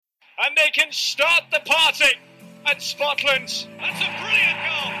and they can start the party at Spotland. That's a brilliant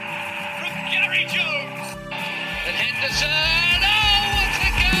goal from Gary Jones. And Henderson, oh, what a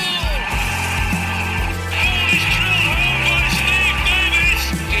goal! Goal is drilled home by Steve Davis.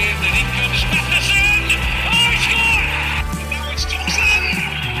 And then in comes Matheson. Oh, he scored! And now it's Thompson.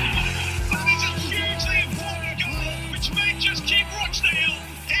 That is a hugely important goal, which may just keep Rochdale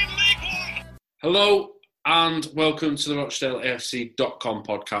in League One. Hello and welcome to the RochdaleAFC.com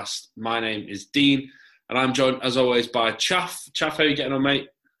podcast. My name is Dean and I'm joined as always by Chaff. Chaff, how are you getting on, mate?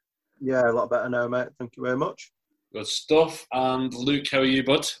 Yeah, a lot better now, mate. Thank you very much. Good stuff. And Luke, how are you,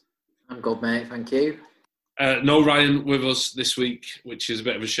 bud? I'm good, mate. Thank you. No Ryan with us this week, which is a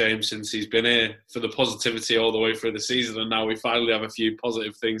bit of a shame since he's been here for the positivity all the way through the season, and now we finally have a few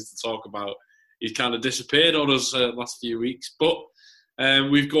positive things to talk about. He's kind of disappeared on us last few weeks, but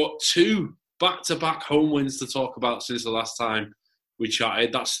we've got two back-to-back home wins to talk about since the last time we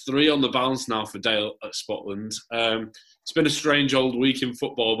chatted. That's 3 on the bounce now for Dale at Spotland. It's been a strange old week in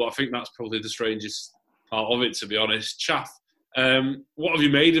football, but I think that's probably the strangest part of it, to be honest. Chaff, what have you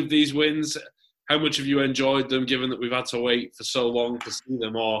made of these wins? How much have you enjoyed them, given that we've had to wait for so long to see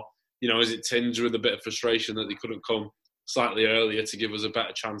them? Or, you know, is it tinged with a bit of frustration that they couldn't come slightly earlier to give us a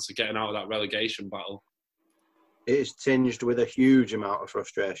better chance of getting out of that relegation battle? It is tinged with a huge amount of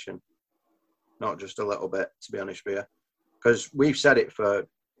frustration. Not just a little bit, to be honest with you. Because we've said it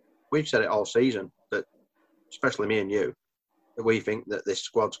all season, that, especially me and you, that we think that this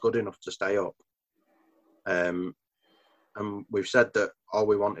squad's good enough to stay up. And we've said that all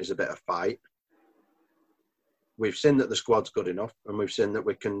we want is a bit of fight. We've seen that the squad's good enough, and we've seen that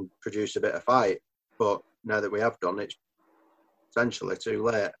we can produce a bit of fight. But now that we have done, it's essentially too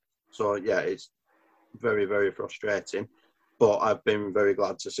late. So, yeah, it's very, very frustrating. But I've been very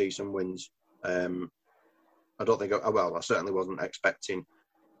glad to see some wins. I don't think, I certainly wasn't expecting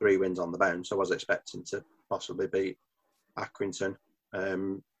 3 wins on the bounce. I was expecting to possibly beat Accrington.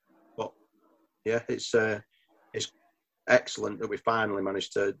 But yeah, it's excellent that we finally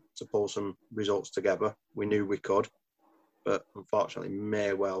managed to pull some results together. We knew we could, but unfortunately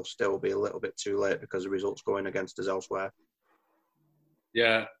may well still be a little bit too late because the results going against us elsewhere.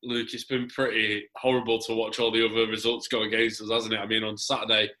 Yeah, Luke, it's been pretty horrible to watch all the other results go against us, hasn't it? I mean, on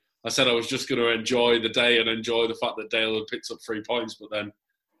Saturday, I said I was just going to enjoy the day and enjoy the fact that Dale had picked up 3 points, but then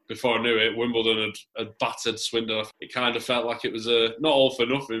before I knew it, Wimbledon had battered Swindon. It kind of felt like it was not all for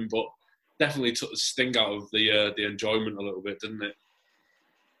nothing, but definitely took the sting out of the enjoyment a little bit, didn't it?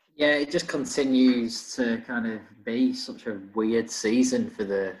 Yeah, it just continues to kind of be such a weird season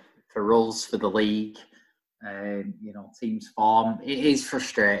for us, for the league. Teams' form. It is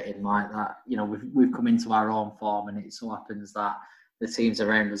frustrating like that. You know, we've come into our own form, and it so happens that the teams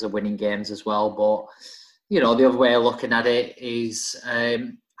around us are winning games as well. But, you know, the other way of looking at it is,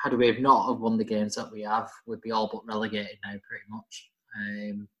 had we not have won the games that we have, we'd be all but relegated now, pretty much.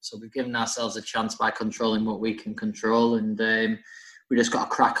 So we've given ourselves a chance by controlling what we can control, and we just got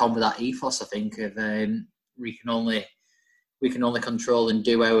to crack on with that ethos, I think, of we can only control and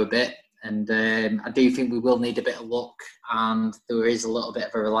do our bit. And I do think we will need a bit of luck, and there is a little bit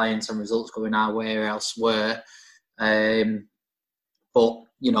of a reliance on results going our way or elsewhere. But,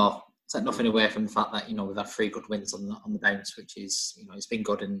 you know, take nothing away from the fact that, you know, we've had 3 good wins on the bounce, which is, you know, it's been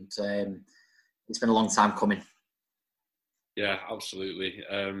good, and it's been a long time coming. Yeah, absolutely.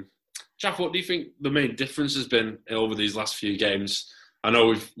 Jaff, what do you think the main difference has been over these last few games? I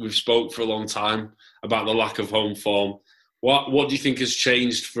know we've spoke for a long time about the lack of home form. What do you think has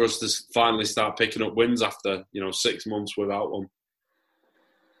changed for us to finally start picking up wins after, you know, 6 months without one?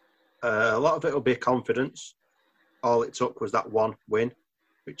 A lot of it will be confidence. All it took was that 1 win,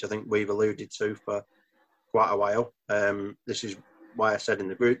 which I think we've alluded to for quite a while. This is why I said in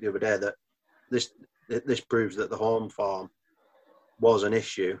the group the other day that this proves that the home form was an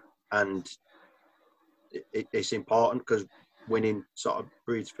issue, and it's important because winning sort of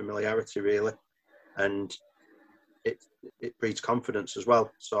breeds familiarity, really, and it breeds confidence as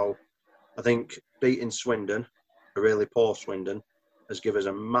well. So I think beating Swindon, a really poor Swindon, has given us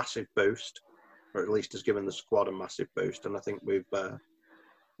a massive boost, or at least has given the squad a massive boost, and I think we've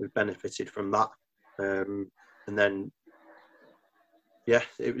benefited from that. And then, yeah,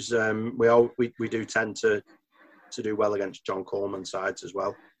 it was we do tend to do well against John Coleman sides as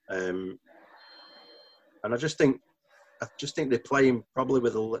well, and I just think they're playing probably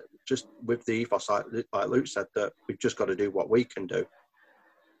with the ethos, like Luke said, that we've just got to do what we can do,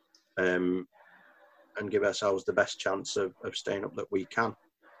 and give ourselves the best chance of staying up that we can.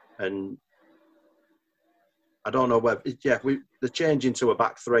 And I don't know whether, the change into a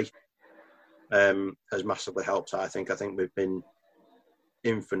back 3 has massively helped. I think we've been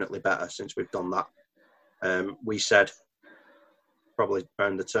infinitely better since we've done that. We said probably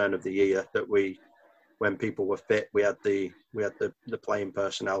around the turn of the year that when people were fit, we had the playing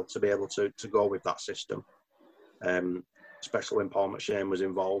personnel to be able to go with that system. Especially when Paul McShane was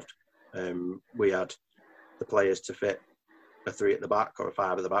involved, we had the players to fit a 3 at the back or a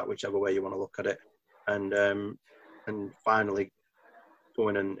 5 at the back, whichever way you want to look at it, and finally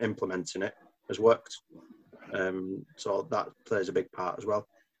going and implementing it has worked. So that plays a big part as well,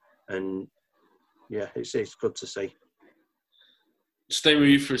 and yeah, it's good to see. Stay with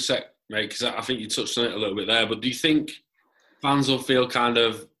you for a sec, mate, because I think you touched on it a little bit there. But do you think fans will feel kind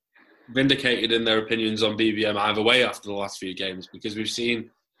of vindicated in their opinions on BBM either way after the last few games? Because we've seen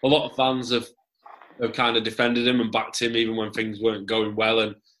a lot of fans have kind of defended him and backed him even when things weren't going well,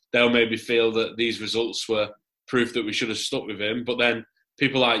 and they'll maybe feel that these results were proof that we should have stuck with him. But then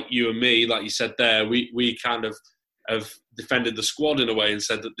people like you and me, like you said there, we kind of have defended the squad in a way and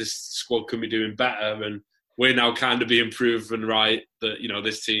said that this squad can be doing better, and we're now kind of being proven right that, you know,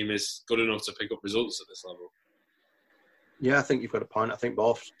 this team is good enough to pick up results at this level. Yeah, I think you've got a point. I think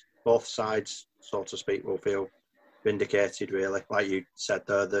both sides, so to speak, will feel vindicated, really. Like you said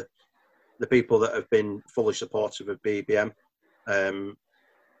there, the people that have been fully supportive of BBM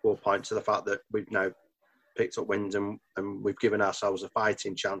will point to the fact that we've now picked up wins and we've given ourselves a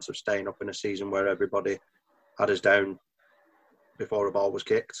fighting chance of staying up in a season where everybody had us down before a ball was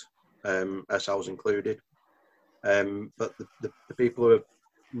kicked, ourselves included. But the people who have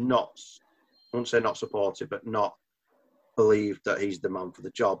not, I won't say not supported, but not believed that he's the man for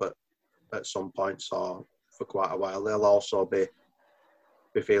the job at some points or for quite a while, they'll also be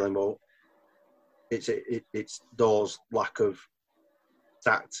feeling, well, it's those lack of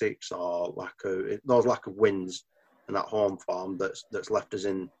tactics or those lack of wins and that home form that's left us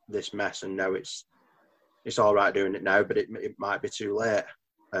in this mess, and now it's all right doing it now, but it might be too late.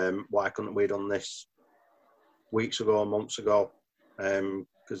 Why couldn't we have done this weeks ago, months ago?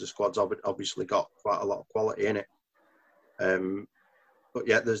 Because the squad's obviously got quite a lot of quality in it. But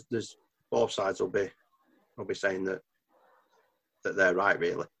yeah, there's both sides will be saying that they're right,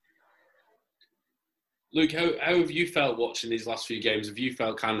 really. Luke, how have you felt watching these last few games? Have you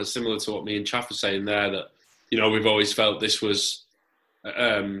felt kind of similar to what me and Chaff were saying there, that, you know, we've always felt this was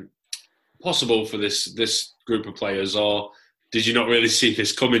possible for this group of players, or did you not really see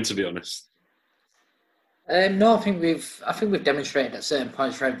this coming, to be honest? No, I think we've demonstrated at certain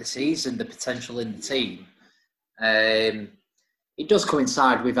points throughout the season the potential in the team. It does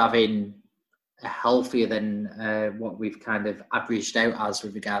coincide with having a healthier than what we've kind of averaged out as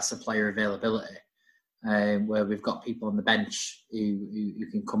with regards to player availability, where we've got people on the bench who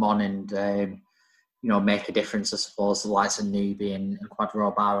can come on and make a difference. I suppose the likes of Newby and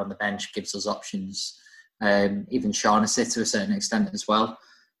Quadro Bar on the bench gives us options. Even Shaughnessy to a certain extent as well.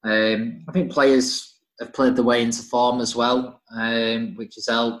 I think players have played their way into form as well, which has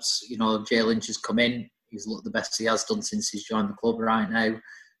helped. You know, Jay Lynch has come in. He's looked the best he has done since he's joined the club right now.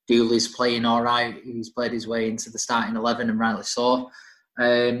 Dooley's playing all right. He's played his way into the starting 11, and rightly so.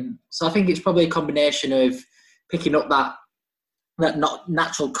 So I think it's probably a combination of picking up that not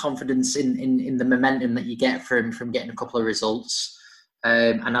natural confidence in the momentum that you get from getting a couple of results,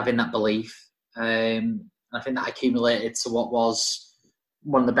 and having that belief. I think that accumulated to what was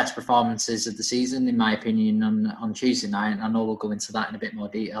one of the best performances of the season, in my opinion, on Tuesday night. I know we'll go into that in a bit more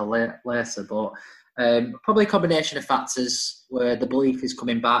detail later, but probably a combination of factors where the belief is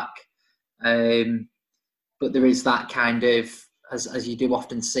coming back. But there is that kind of, as you do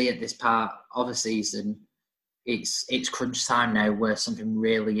often see at this part of a season, it's crunch time now where something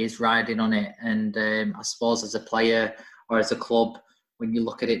really is riding on it. And I suppose as a player or as a club, when you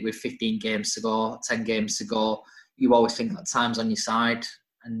look at it with 15 games to go, 10 games to go, you always think that time's on your side.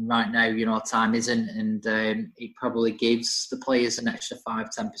 And right now, time isn't. And it probably gives the players an extra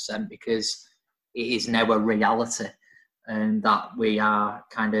 5-10% because it is now a reality, and that we are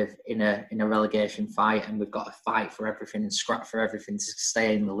kind of in a relegation fight, and we've got to fight for everything and scrap for everything to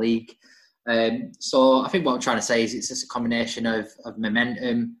stay in the league. So I think what I'm trying to say is it's just a combination of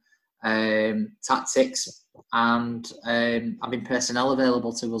momentum, tactics, and having personnel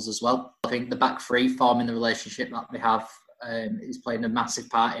available to us as well. I think the back three forming the relationship that we have is playing a massive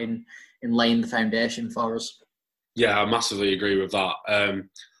part in laying the foundation for us. Yeah, I massively agree with that.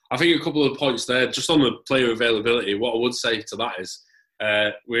 I think a couple of points there, just on the player availability, what I would say to that is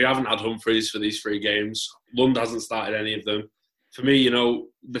we haven't had Humphreys for these 3 games. Lund hasn't started any of them. For me,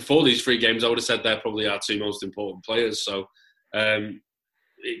 before these 3 games, I would have said they're probably our 2 most important players. So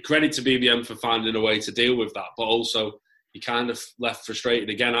credit to BBM for finding a way to deal with that. But also, you kind of left frustrated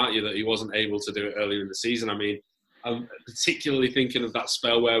again, aren't you, that he wasn't able to do it earlier in the season. I mean, I'm particularly thinking of that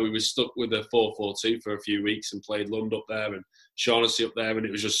spell where we were stuck with a 4-4-2 for a few weeks and played Lund up there and Shaughnessy up there, and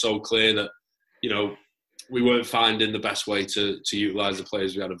it was just so clear that, you know, we weren't finding the best way to utilise the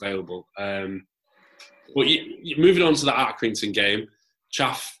players we had available. But moving on to the Accrington game,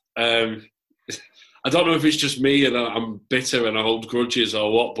 Chaff, I don't know if it's just me and I'm bitter and I hold grudges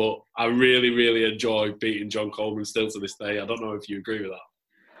or what, but I really, really enjoy beating John Coleman still to this day. I don't know if you agree with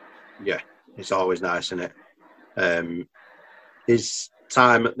that. Yeah, it's always nice, isn't it? His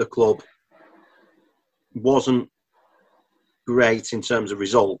time at the club wasn't great in terms of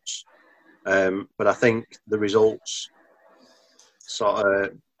results, but I think the results sort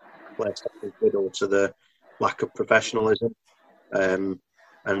of placed a fiddle to the lack of professionalism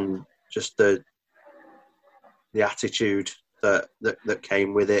and just the attitude that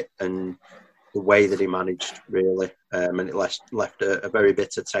came with it and the way that he managed, really, and it left a very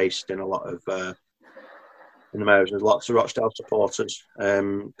bitter taste in a lot of in the Mares. There's lots of Rochdale supporters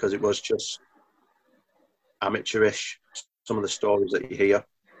because it was just amateurish, some of the stories that you hear.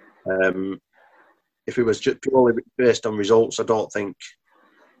 If it was just purely based on results, I don't think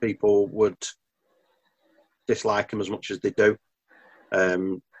people would dislike him as much as they do.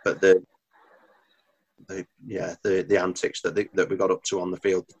 But the antics that we got up to on the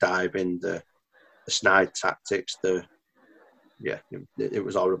field, the diving, the snide tactics, it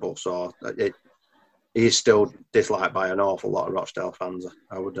was horrible. So he is still disliked by an awful lot of Rochdale fans,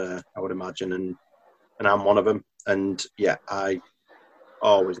 I would imagine, and I'm one of them. And yeah, I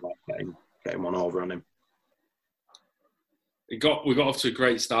always like getting one over on him. We got off to a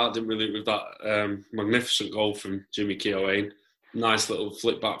great start, didn't we, with that magnificent goal from Jimmy Keohane. Nice little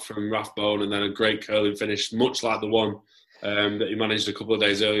flip back from Rathbone, and then a great curling finish, much like the one that he managed a couple of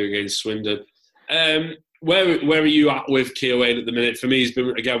days earlier against Swindon. Where are you at with Keohane at the minute? For me, he's been,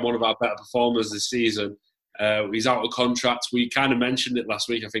 again, one of our better performers this season. He's out of contract. We kind of mentioned it last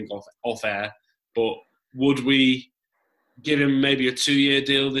week, I think, off air. But would we give him maybe a 2-year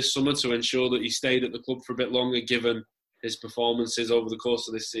deal this summer to ensure that he stayed at the club for a bit longer, given his performances over the course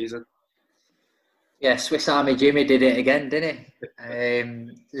of this season? Yeah, Swiss Army Jimmy did it again, didn't he?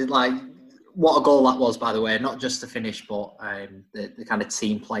 What a goal that was, by the way. Not just the finish, but the kind of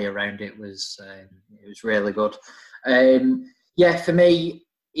team play around it was really good. For me,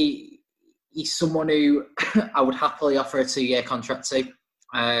 he's someone who I would happily offer a 2-year contract to.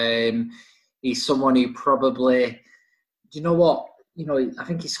 He's someone who probably, I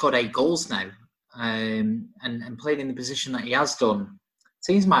think he's scored 8 goals now, and playing in the position that he has done.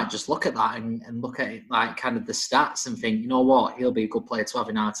 Teams might just look at that and look at it like kind of the stats and think, you know what, he'll be a good player to have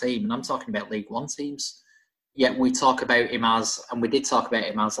in our team. And I'm talking about League One teams. Yet we talk about him as, and we did talk about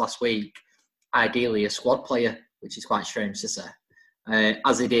him as last week, ideally a squad player, which is quite strange to say,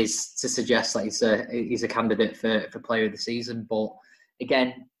 as it is to suggest that he's a candidate for player of the season. But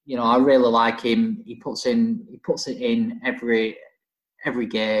again, I really like him. He puts it in every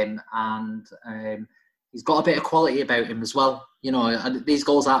game, and he's got a bit of quality about him as well. These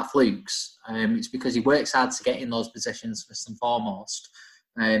goals aren't flukes. It's because he works hard to get in those positions first and foremost.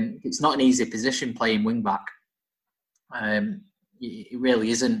 It's not an easy position playing wing back. It really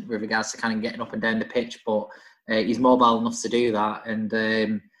isn't with regards to kind of getting up and down the pitch, but he's mobile enough to do that. And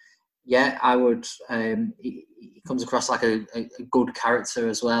I would. He comes across like a good character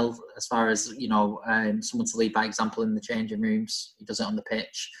as well, as far as someone to lead by example in the changing rooms. He does it on the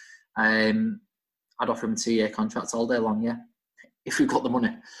pitch. I'd offer him a 2-year contract all day long, yeah, if we've got the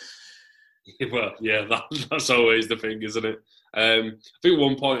money. Well, yeah, that's always the thing, isn't it? I think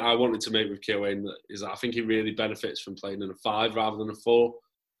one point I wanted to make with Keohane is that I think he really benefits from playing in a 5 rather than a 4.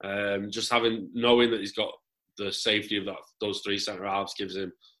 Just knowing that he's got the safety of those 3 centre halves gives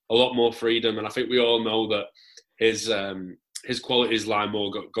him a lot more freedom, and I think we all know that his qualities lie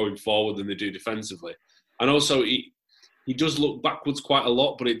more going forward than they do defensively. And also, he does look backwards quite a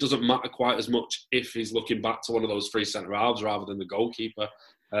lot, but it doesn't matter quite as much if he's looking back to one of those 3 centre halves rather than the goalkeeper,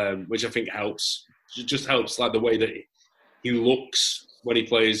 which I think helps. It just helps, like the way that he looks when he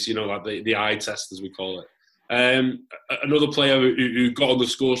plays, like the eye test, as we call it. Another player who got on the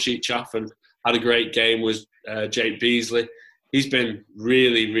score sheet, Chaff, and had a great game was Jake Beasley. He's been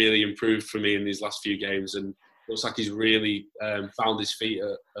really, really improved for me in these last few games, and looks like he's really found his feet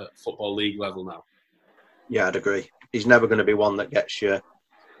at Football League level now. Yeah, I'd agree. He's never going to be one that gets you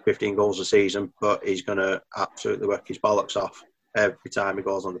 15 goals a season, but he's going to absolutely work his bollocks off every time he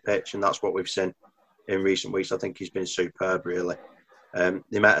goes on the pitch, and that's what we've seen in recent weeks. I think he's been superb, really. The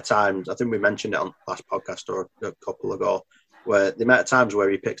amount of times, I think we mentioned it on the last podcast or a couple ago, where the amount of times where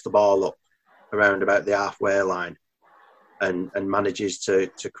he picks the ball up around about the halfway line and manages to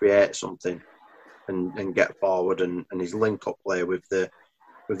create something and get forward, and his link-up play with the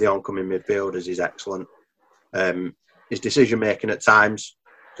oncoming midfielders is excellent. His decision-making at times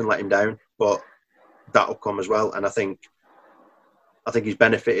can let him down, but that'll come as well. And I think he's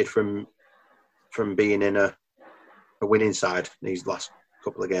benefited from being in a winning side these last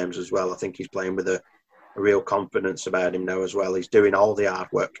couple of games as well. I think he's playing with a real confidence about him now as well. He's doing all the hard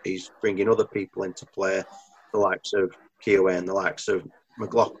work. He's bringing other people into play, the likes of Keown, the likes of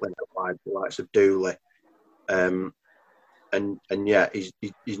McLaughlin, the likes of Dooley. And yeah,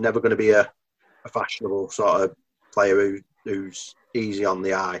 he's never going to be a fashionable sort of player who's easy on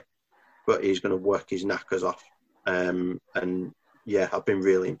the eye, but he's going to work his knackers off. And yeah, I've been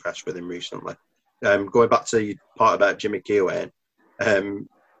really impressed with him recently. Going back to your part about Jimmy Keown,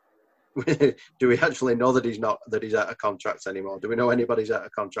 do we actually know that he's out of contract anymore? Do we know anybody's out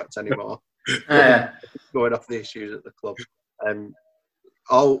of contract anymore? Going off the issues at the club.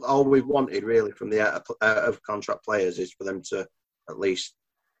 All we've wanted really from the out of contract players is for them to at least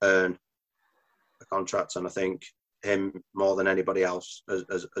earn a contract, and I think him more than anybody else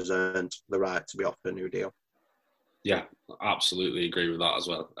has earned the right to be offered a new deal. Yeah, absolutely agree with that as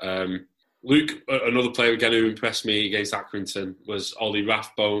well. Luke, another player again who impressed me against Accrington was Ollie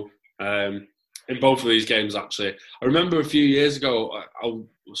Rathbone. In both of these games, actually, I remember a few years ago I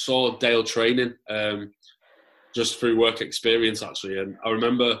saw Dale training just through work experience, actually, and I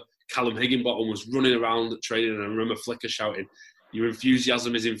remember Callum Higginbottom was running around at training, and I remember Flicker shouting, "Your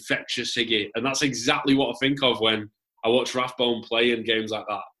enthusiasm is infectious, Higgy," and that's exactly what I think of when I watch Rathbone play in games like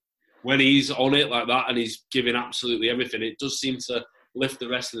that. When he's on it like that and he's giving absolutely everything, it does seem to lift the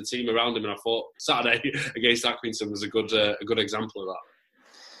rest of the team around him. And I thought Saturday against Accrington was a good example of that.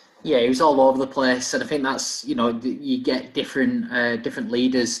 Yeah, he was all over the place, and I think that's, you get different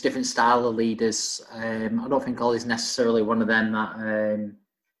leaders, different style of leaders. I don't think Ollie's necessarily one of them that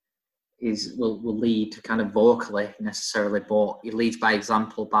will lead kind of vocally necessarily, but he leads by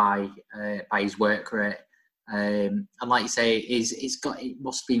example, by his work rate. And like you say, it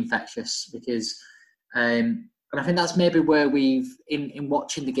must be infectious because, and I think that's maybe where we've in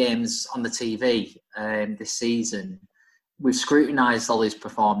watching the games on the TV this season, we've scrutinised Ollie's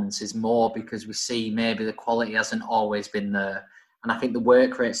performances more because we see maybe the quality hasn't always been there, and I think the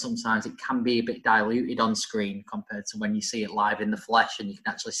work rate sometimes it can be a bit diluted on screen compared to when you see it live in the flesh, and you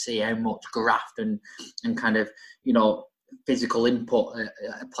can actually see how much graft and kind of physical input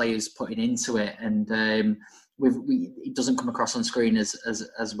players putting into it, and it doesn't come across on screen as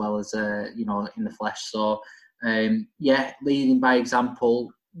well as in the flesh. So leading by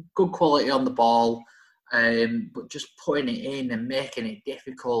example, good quality on the ball, but just putting it in and making it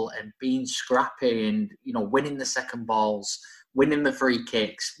difficult and being scrappy and winning the second balls, winning the free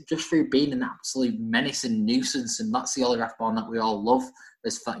kicks, just through being an absolute menace and nuisance. And that's the Ollie Rathbone that we all love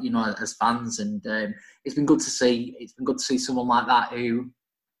as fans. And it's been good to see. It's been good to see someone like that who,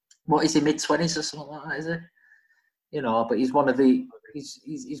 what is he, mid-20s or something like that, is he? But he's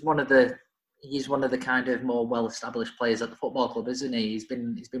one of the kind of more well-established players at the football club, isn't he? He's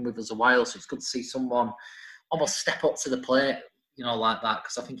been with us a while, so it's good to see someone almost step up to the plate, like that,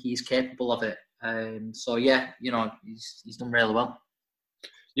 because I think he's capable of it. He's done really well.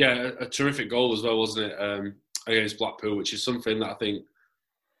 Yeah, a terrific goal as well, wasn't it, against Blackpool, which is something that I think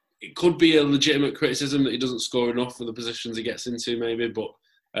it could be a legitimate criticism that he doesn't score enough for the positions he gets into, maybe, but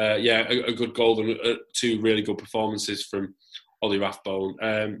a good goal and two really good performances from Ollie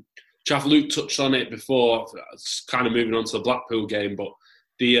Rathbone. Chaff, Luke touched on it before, it's kind of moving on to the Blackpool game, but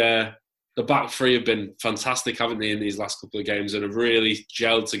the back three have been fantastic, haven't they, in these last couple of games, and have really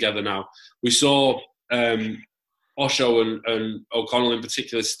gelled together now. We saw Osho and O'Connell in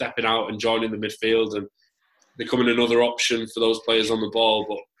particular stepping out and joining the midfield and becoming another option for those players on the ball,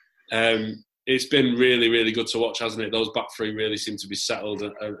 but it's been really, really good to watch, hasn't it? Those back three really seem to be settled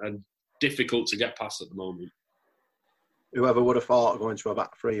and difficult to get past at the moment. Whoever would have thought going to a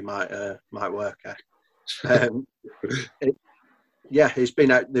back three might work. They've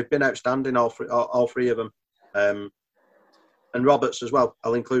been outstanding, all three of them, and Roberts as well.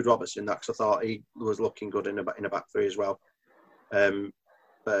 I'll include Roberts in that because I thought he was looking good in a back three as well.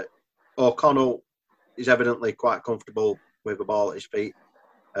 But O'Connell is evidently quite comfortable with the ball at his feet.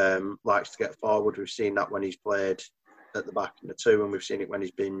 Likes to get forward. We've seen that when he's played at the back in the two, and we've seen it when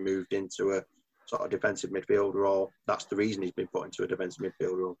he's been moved into a sort of defensive midfield role. That's the reason he's been put into a defensive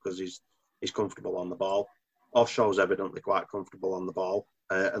midfield role, because he's comfortable on the ball. Offshore's evidently quite comfortable on the ball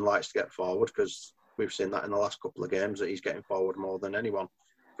and likes to get forward, because we've seen that in the last couple of games that he's getting forward more than anyone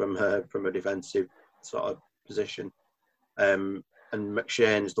from a defensive sort of position. And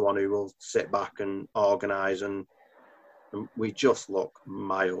McShane's the one who will sit back and organise, and we just look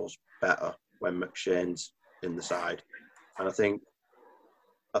miles better when McShane's in the side, and I think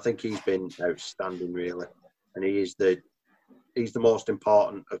he's been outstanding, really, and he's the most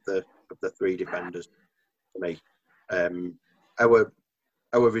important of the three defenders to me.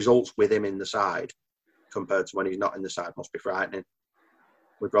 Our results with him in the side compared to when he's not in the side must be frightening.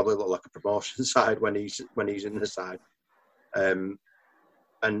 We probably look like a promotion side when he's in the side.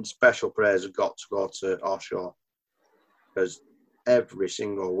 And special praise have got to go to Oshaw, because every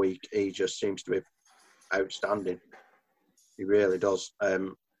single week he just seems to be outstanding. He really does. I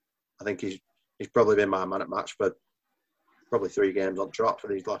think he's probably been my man at match for probably 3 games on trot for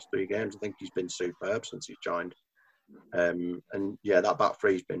these last 3 games. I think he's been superb since he's joined. And yeah, that back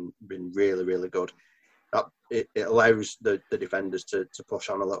three's been really, really good. That it allows the defenders to push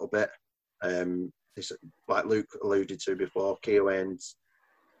on a little bit. It's, like Luke alluded to before, Keowane's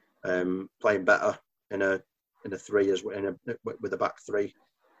playing better in a 3 with a back 3.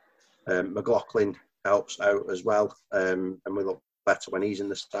 McLaughlin helps out as well, and we look better when he's in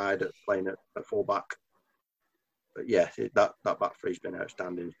the side at playing at full back. But yeah, that back three's been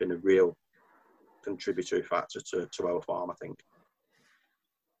outstanding. It's been a real contributory factor to our form, I think.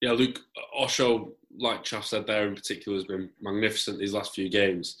 Yeah, Luke, Osho, like Chaff said there in particular, has been magnificent these last few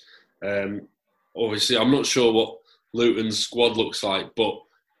games. Obviously, I'm not sure what Luton's squad looks like, but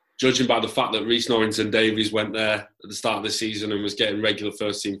judging by the fact that Reece Norrington-Davies went there at the start of the season and was getting regular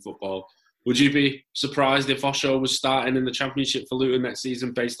first-team football, would you be surprised if Osho was starting in the Championship for Luton next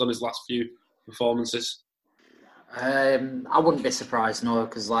season based on his last few performances? I wouldn't be surprised, no,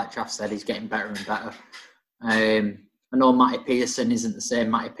 because like Chaff said, he's getting better and better. I know Matty Pearson isn't the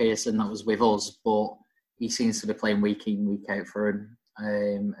same Matty Pearson that was with us, but he seems to be playing week in, week out for him,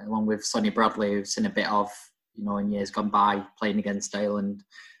 along with Sonny Bradley, who've seen a bit of, in years gone by, playing against Dale. And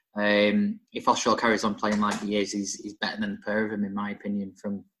if Oshaw carries on playing like he is, he's better than the pair of them, in my opinion,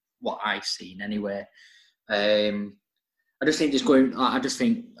 from what I've seen anyway. I'd just like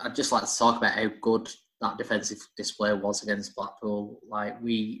to talk about how good that defensive display was against Blackpool.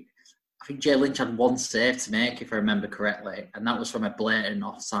 I think Jay Lynch had 1 save to make, if I remember correctly, and that was from a blatant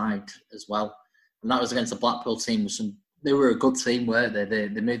offside as well. And that was against the Blackpool team. They were a good team, weren't they?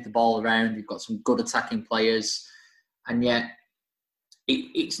 They moved the ball around. You've got some good attacking players, and yet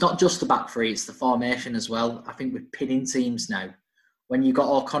it's not just the back three; it's the formation as well. I think we're pinning teams now. When you've got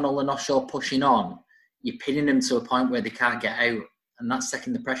O'Connell and Oshaw pushing on, you're pinning them to a point where they can't get out, and that's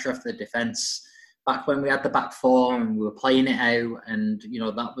taking the pressure off the defence. Back when we had the back four and we were playing it out, and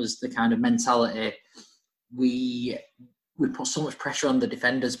that was the kind of mentality. We put so much pressure on the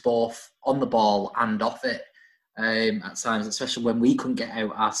defenders, both on the ball and off it, at times, especially when we couldn't get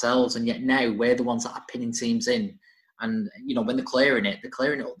out ourselves. And yet now we're the ones that are pinning teams in. And when they're clearing it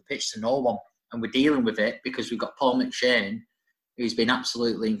up the pitch to no one, and we're dealing with it because we've got Paul McShane, who's been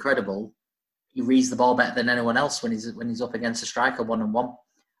absolutely incredible. He reads the ball better than anyone else when he's up against a striker 1-on-1.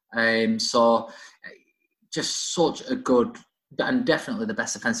 So just such a good and definitely the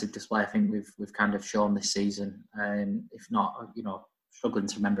best offensive display I think we've kind of shown this season. If not, struggling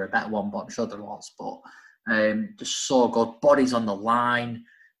to remember a better one, but I'm sure there was. But just so good. Bodies on the line,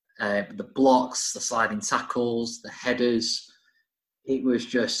 the blocks, the sliding tackles, the headers. It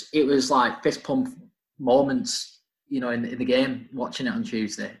was like fist pump moments, in the game, watching it on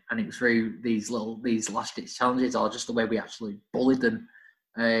Tuesday, and it was through these last ditch challenges or just the way we actually bullied them.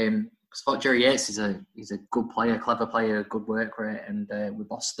 I thought Jerry Yates is a good player, clever player, good work rate, and with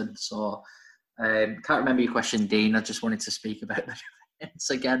Boston. So can't remember your question, Dean. I just wanted to speak about the defence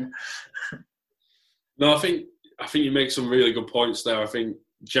again. No, I think you make some really good points there. I think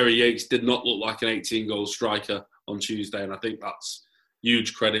Jerry Yates did not look like an 18-goal striker on Tuesday, and I think that's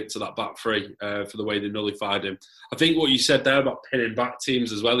huge credit to that back three for the way they nullified him. I think what you said there about pinning back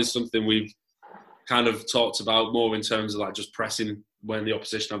teams as well is something we've kind of talked about more in terms of like just pressing when the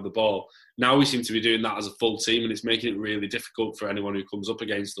opposition have the ball. Now we seem to be doing that as a full team, and it's making it really difficult for anyone who comes up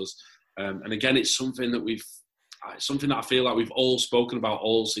against us. And again, it's something that I feel like we've all spoken about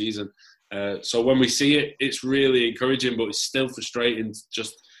all season. So when we see it, it's really encouraging, but it's still frustrating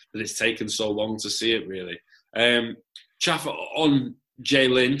just that it's taken so long to see it, really. Chaff, on Jay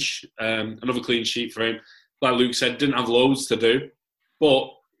Lynch, another clean sheet for him. Like Luke said, didn't have loads to do,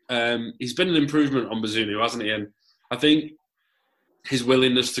 but he's been an improvement on Bazunu, hasn't he? And I think his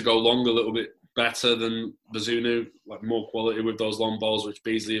willingness to go long a little bit better than Bazunu, like more quality with those long balls, which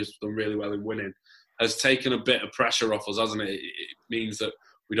Beasley has done really well in winning, has taken a bit of pressure off us, hasn't it? It means that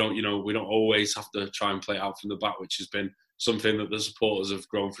we don't always have to try and play it out from the back, which has been something that the supporters have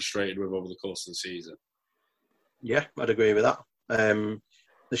grown frustrated with over the course of the season. Yeah, I'd agree with that. The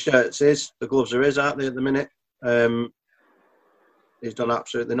shirts the gloves are his, aren't they, at the minute? He's done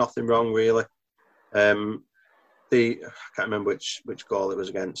absolutely nothing wrong, really. I can't remember which goal it was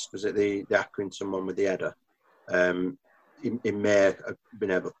against. Was it the Accrington one with the header? He may have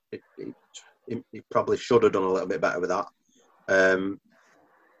been able. He probably should have done a little bit better with that.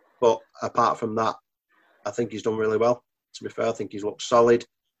 But apart from that, I think he's done really well. To be fair, I think he's looked solid.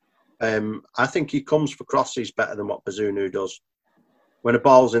 I think he comes for crosses better than what Bazunu does. When a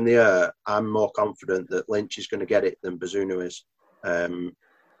ball's in the air, I'm more confident that Lynch is going to get it than Bazunu is.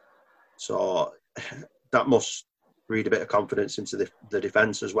 So that must breed a bit of confidence into the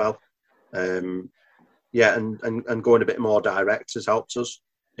defence as well. And going a bit more direct has helped us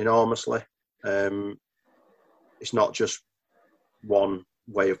enormously. It's not just one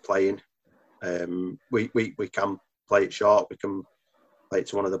way of playing. We can play it short. We can play it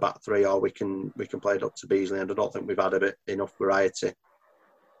to one of the back three, or we can play it up to Beasley. And I don't think we've had enough variety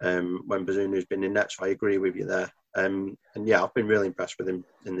when Bazunu's been in net. So I agree with you there. And yeah, I've been really impressed with him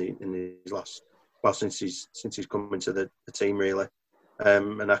in his last. Well, since he's come into the team, really,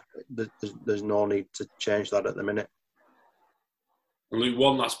 there's no need to change that at the minute. And Luke,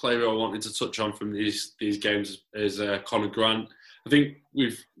 one last player I wanted to touch on from these games is Conor Grant. I think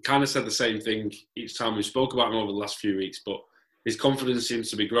we've kind of said the same thing each time we spoke about him over the last few weeks, but his confidence seems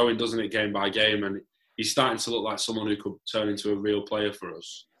to be growing, doesn't it, game by game, and he's starting to look like someone who could turn into a real player for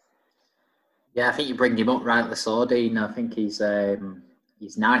us. Yeah, I think you bring him up rightly so, Dean. I think he's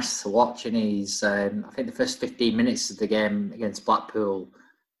nice to watch, and he's. I think the first 15 minutes of the game against Blackpool,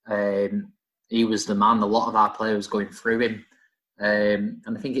 he was the man. A lot of our players going through him, and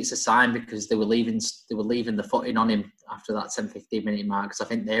I think it's a sign because they were leaving the footing on him after that 10-15 minute mark. Because I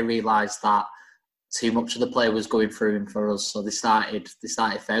think they realised that too much of the play was going through him for us, so they started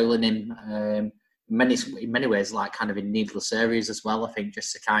fouling him. In many ways, like kind of in needless areas as well. I think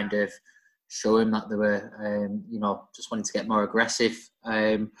just to kind of show him that they were, just wanting to get more aggressive.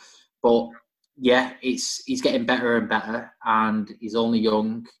 But yeah, he's getting better and better, and he's only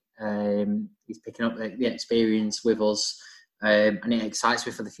young. He's picking up the experience with us, and it excites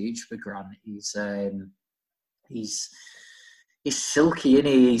me for the future with Grant. He's silky, and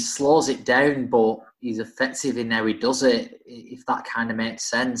he slows it down, but he's effective in how he does it. If that kind of makes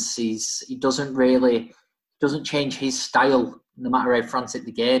sense, he doesn't change his style. No matter how frantic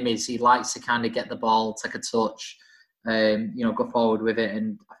the game is, he likes to kind of get the ball, take a touch, go forward with it.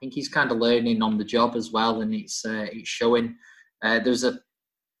 And I think he's kind of learning on the job as well, and it's showing. There's a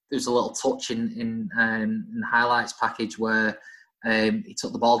little touch in the highlights package where he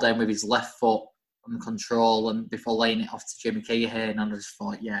took the ball down with his left foot on control, and before laying it off to Jimmy Keohane, and I just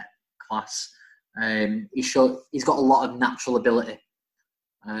thought, yeah, class. He's got a lot of natural ability,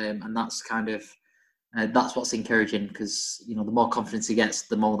 and that's kind of. That's what's encouraging, because the more confidence he gets,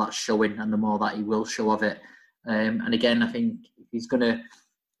 the more that's showing, and the more that he will show of it. And again, I think if he's gonna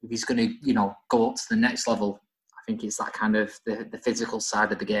go up to the next level, I think it's that kind of the physical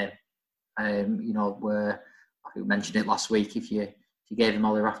side of the game. Where I think we mentioned it last week. If you gave him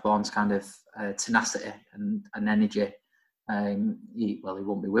Ollie Rathbone's kind of tenacity and energy, he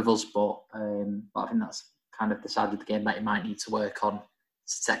won't be with us. But I think that's kind of the side of the game that he might need to work on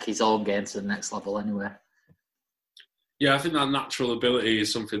to take his own game to the next level anyway. Yeah, I think that natural ability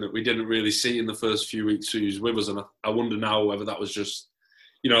is something that we didn't really see in the first few weeks he was with us, and I wonder now whether that was just,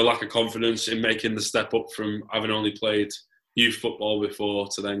 lack of confidence in making the step up from having only played youth football before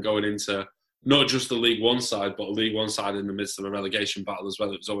to then going into not just the League One side, but a League One side in the midst of a relegation battle as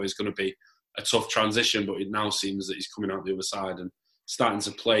well. It was always going to be a tough transition, but it now seems that he's coming out the other side and starting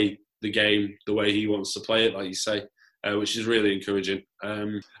to play the game the way he wants to play it, like you say. Which is really encouraging.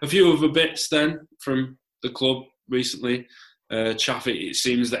 A few other bits then from the club recently. Chaffey, it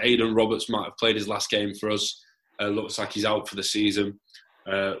seems that Aidan Roberts might have played his last game for us. Looks like he's out for the season,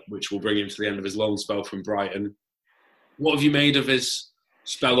 which will bring him to the end of his loan spell from Brighton. What have you made of his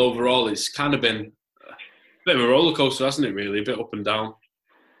spell overall? It's kind of been a bit of a roller coaster, hasn't it? Really, a bit up and down.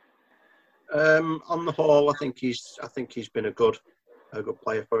 On the whole, I think he's been a good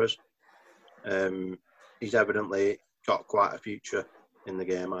player for us. He's evidently got quite a future in the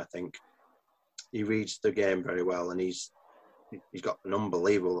game. I think he reads the game very well, and he's got an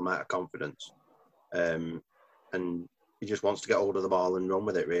unbelievable amount of confidence, and he just wants to get hold of the ball and run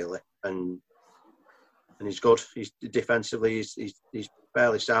with it, really. And he's good. He's defensively, he's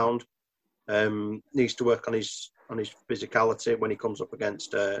fairly sound. Needs to work on his physicality when he comes up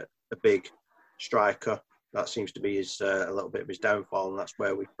against a big striker. That seems to be a little bit of his downfall, and that's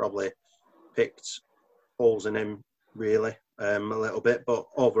where we've probably picked holes in him, really, a little bit. But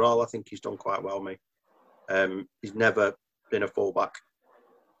overall, I think he's done quite well, mate. He's never been a fullback.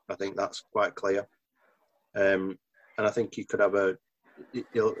 I think that's quite clear. And I think he could have a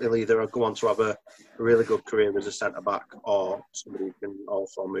he'll either go on to have a really good career as a centre back, or somebody who can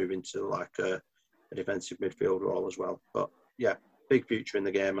also move into like a defensive midfield role as well. But yeah, big future in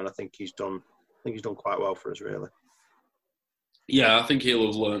the game, and I think he's done quite well for us, really. Yeah, I think he'll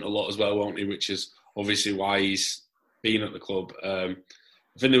have learnt a lot as well, won't he? Which is obviously why he's been at the club. I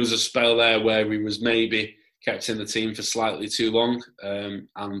think there was a spell there where he was maybe kept in the team for slightly too long,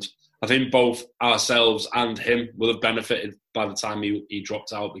 and I think both ourselves and him will have benefited by the time he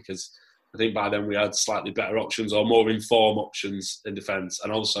dropped out, because I think by then we had slightly better options or more informed options in defence.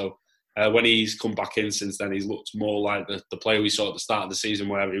 And also, when he's come back in since then, he's looked more like the player we saw at the start of the season,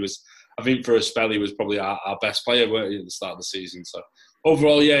 where he was, I think for a spell, he was probably our best player, weren't he, at the start of the season. So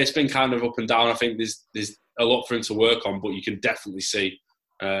overall, yeah, it's been kind of up and down. I think there's a lot for him to work on, but you can definitely see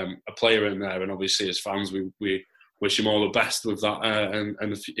a player in there. And obviously, as fans, we wish him all the best with that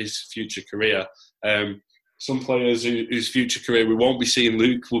and his future career. Some players whose future career we won't be seeing,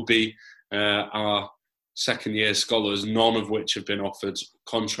 Luke, will be our second-year scholars, none of which have been offered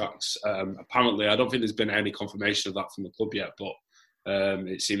contracts. Apparently, I don't think there's been any confirmation of that from the club yet, but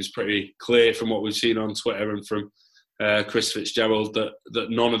it seems pretty clear from what we've seen on Twitter and from Chris Fitzgerald that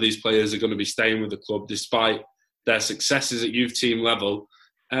none of these players are going to be staying with the club despite their successes at youth team level.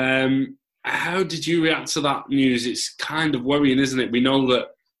 How did you react to that news? It's kind of worrying, isn't it? We know that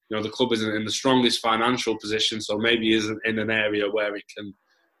the club isn't in the strongest financial position, so maybe isn't in an area where it can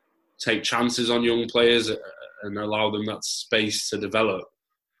take chances on young players and allow them that space to develop.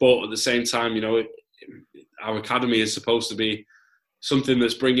 But at the same time, our academy is supposed to be something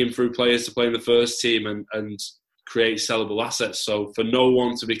that's bringing through players to play in the first team and create sellable assets. So for no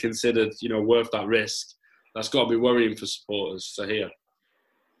one to be considered, worth that risk, that's got to be worrying for supporters to hear.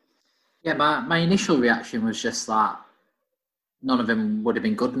 Yeah, my initial reaction was just that none of them would have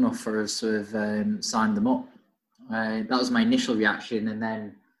been good enough for us to have signed them up. That was my initial reaction, and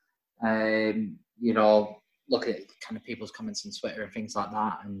then look at kind of people's comments on Twitter and things like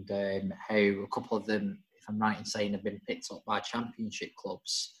that, and how a couple of them, if I'm right in saying, have been picked up by championship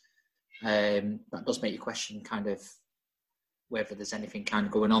clubs. That does make you question kind of whether there's anything kind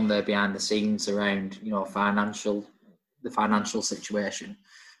of going on there behind the scenes around the financial situation.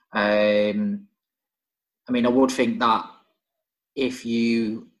 I would think that if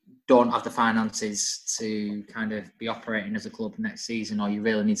you don't have the finances to kind of be operating as a club next season, or you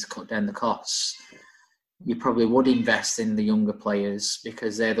really need to cut down the costs, you probably would invest in the younger players,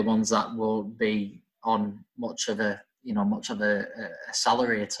 because they're the ones that won't be on much of a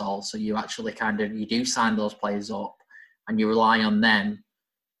salary at all. So you actually you do sign those players up and you rely on them,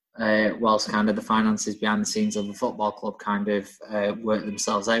 whilst kind of the finances behind the scenes of the football club kind of work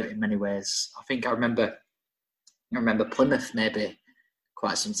themselves out in many ways. I remember Plymouth maybe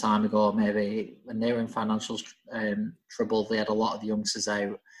quite some time ago, maybe when they were in financial trouble, they had a lot of the youngsters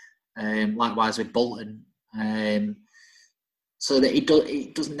out. Likewise with Bolton. So that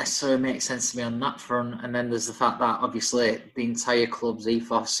it doesn't necessarily make sense to me on that front. And then there's the fact that obviously the entire club's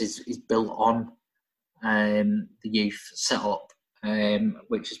ethos is built on the youth setup,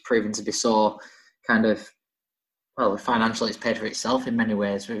 which has proven to be so kind of, well, financially it's paid for itself in many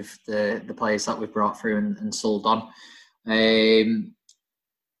ways with the players that we've brought through and sold on.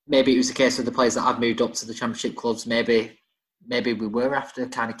 Maybe it was the case with the players that have moved up to the championship clubs. Maybe we were after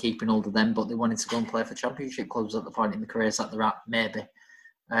kind of keeping hold of them, but they wanted to go and play for championship clubs at the point in the careers that they're at, maybe.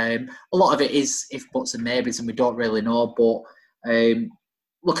 A lot of it is if buts and maybes, and we don't really know. But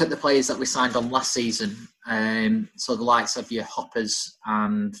look at the players that we signed on last season. So the likes of your Hoppers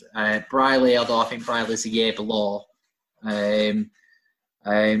and Briley, although I think Briley's a year below. Who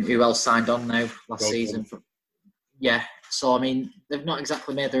else signed on now last season? Yeah, so they've not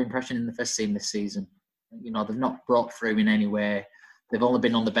exactly made their impression in the first team this season. They've not brought through in any way. They've only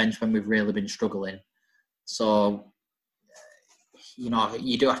been on the bench when we've really been struggling. So,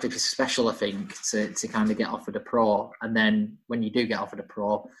 you do have to be special, I think, to kind of get offered a pro. And then when you do get offered a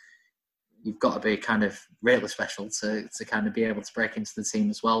pro, you've got to be kind of really special to kind of be able to break into the team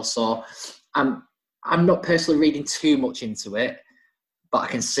as well. So I'm not personally reading too much into it, but I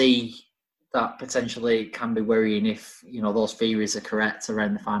can see that potentially can be worrying if, those theories are correct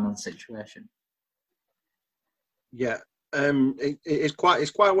around the finance situation. Yeah, it's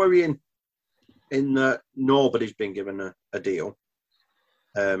quite worrying in that nobody's been given a deal.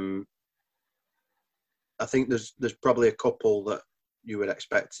 I think there's probably a couple that you would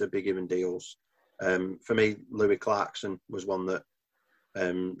expect to be given deals. For me, Louis Clarkson was one that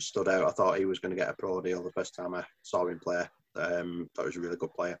stood out. I thought he was going to get a pro deal the first time I saw him play. Thought he was a really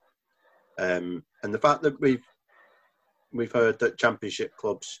good player. And the fact that we've heard that championship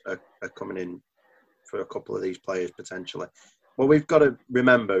clubs are coming in for a couple of these players potentially. what we've got to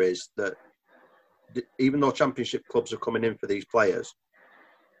remember is that even though Championship clubs are coming in for these players,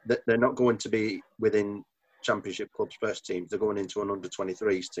 they're not going to be within Championship clubs' first teams. They're going into an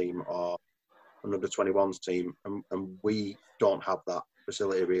under-23s team or an under-21s team, and we don't have that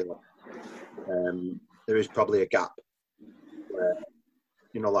facility really. There is probably a gap where,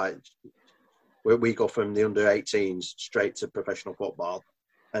 like we go from the under-18s straight to professional football,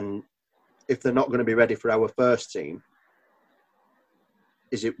 and if they're not going to be ready for our first team,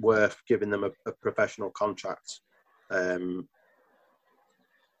 is it worth giving them a professional contract? You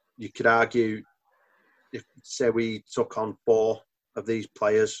could argue, if say we took on 4 of these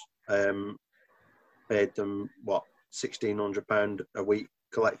players, paid them £1,600 a week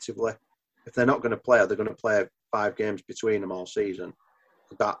collectively. If they're not going to play, they're going to play 5 games between them all season.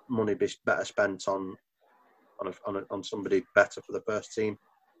 Could that money be better spent on somebody better for the first team?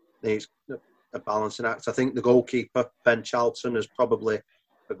 It's a balancing act. I think the goalkeeper Ben Charlton is probably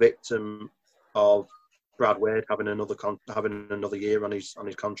a victim of Brad Wade having another year on his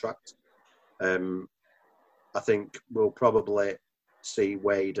contract. I think we'll probably see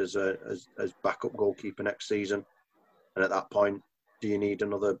Wade as backup goalkeeper next season, and at that point, do you need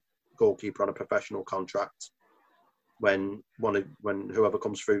another goalkeeper on a professional contract when whoever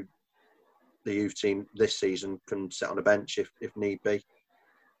comes through the youth team this season can sit on a bench if need be,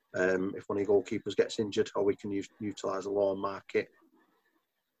 if one of the goalkeepers gets injured, or we can utilise a loan market.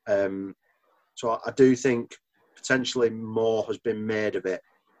 So I do think potentially more has been made of it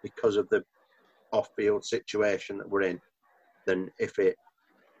because of the off-field situation that we're in than if it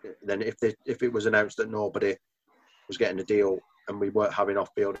was announced that nobody was getting a deal and we weren't having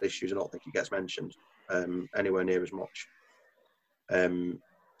off-field issues. I don't think it gets mentioned anywhere near as much.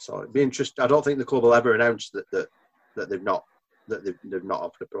 So it'd be interesting. I don't think the club will ever announce that they've not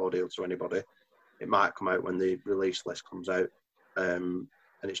offered a pro deal to anybody. It might come out when the release list comes out,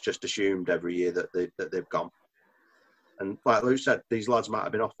 and it's just assumed every year that they've gone. And like Luke said, these lads might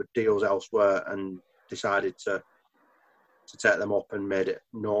have been offered deals elsewhere and decided to take them up and made it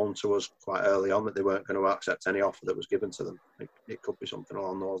known to us quite early on that they weren't going to accept any offer that was given to them. It could be something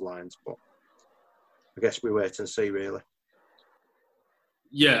along those lines, but I guess we wait and see, really.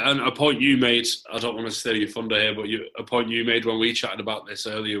 Yeah, and a point you made, I don't want to steal your thunder here, but a point you made when we chatted about this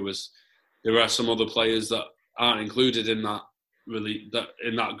earlier was there are some other players that aren't included in that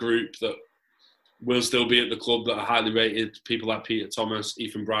group that will still be at the club that are highly rated. People like Peter Thomas,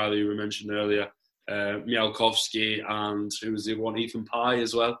 Ethan Brierley, who we mentioned earlier, Mialkowski, and who was the one, Ethan Pye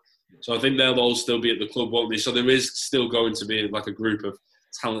as well. So I think they'll all still be at the club, won't they? So there is still going to be like a group of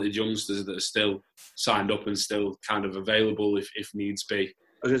talented youngsters that are still signed up and still kind of available if needs be.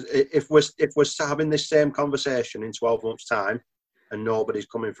 If we're having this same conversation in 12 months' time and nobody's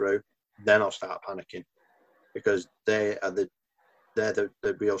coming through, then I'll start panicking, because they're the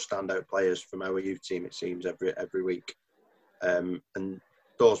real standout players from our youth team, it seems, every week. And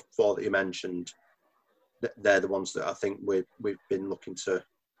those 4 that you mentioned, they're the ones that I think we've been looking to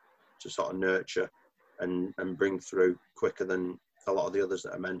sort of nurture and bring through quicker than a lot of the others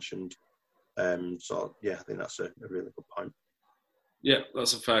that I mentioned. So yeah, I think that's a really good point. Yeah,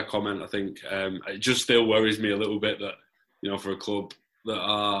 that's a fair comment. I think it just still worries me a little bit that, for a club that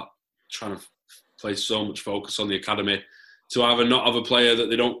are trying to place so much focus on the academy, to either not have a player that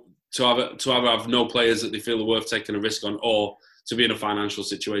they don't, to either have no players that they feel are worth taking a risk on, or to be in a financial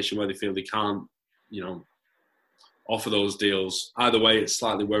situation where they feel they can't, offer those deals. Either way, it's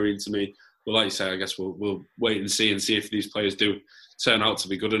slightly worrying to me. But like you say, I guess we'll wait and see if these players do turn out to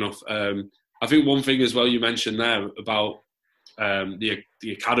be good enough. I think one thing as well you mentioned there about the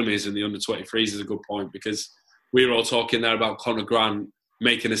academies and the under-23s is a good point, because we were all talking there about Conor Grant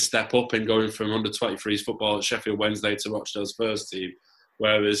making a step up and going from under-23s football at Sheffield Wednesday to Rochdale's first team,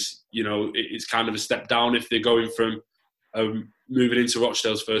 whereas it's kind of a step down if they're going from moving into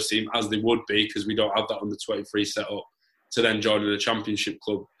Rochdale's first team, as they would be, because we don't have that under-23 set up, to then joining a championship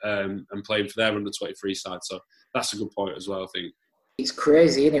club and playing for their under-23 side. So that's a good point as well, I think. It's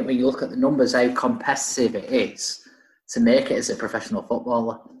crazy, isn't it, when you look at the numbers, how competitive it is to make it as a professional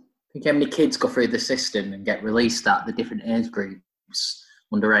footballer. Think how many kids go through the system and get released at the different age groups,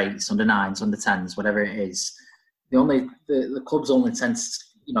 under 8s, under 9s, under 10s, whatever it is. The clubs only tend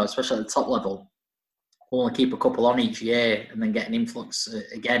to, especially at the top level, will only keep a couple on each year and then get an influx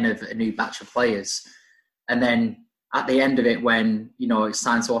again of a new batch of players. And then at the end of it, when it's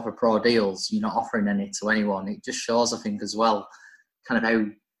time to offer pro deals, you're not offering any to anyone. It just shows, I think, as well, kind of how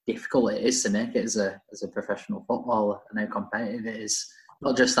difficult it is to make it as a professional footballer and how competitive it is.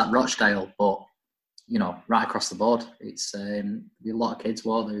 Not just at Rochdale, but right across the board. It's a lot of kids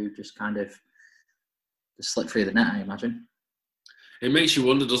who just kind of just slip through the net, I imagine. It makes you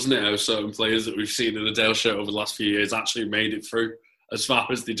wonder, doesn't it, how certain players that we've seen in the Dale shirt over the last few years actually made it through as far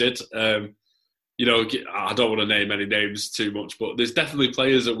as they did. You know, I don't want to name any names too much, but there's definitely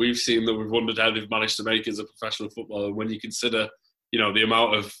players that we've seen that we've wondered how they've managed to make it as a professional footballer. And when you consider, you know, the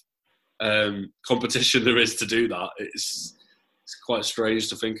amount of competition there is to do that, it's quite strange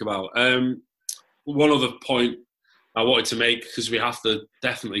to think about. One other point I wanted to make, because we have to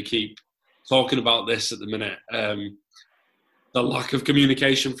definitely keep talking about this at the minute, the lack of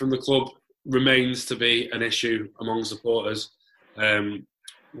communication from the club remains to be an issue among supporters.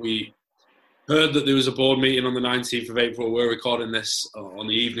 We heard that there was a board meeting on the 19th of April. We're recording this on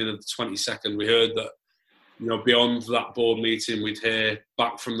the evening of the 22nd. We heard that, you know, beyond that board meeting, we'd hear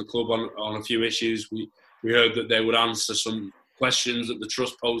back from the club on a few issues. We heard that they would answer some questions that the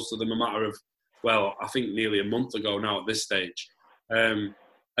trust posed to them a matter of, well, I think nearly a month ago now at this stage. And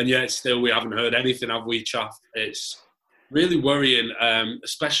yet still we haven't heard anything, have we, Chaff? It's really worrying,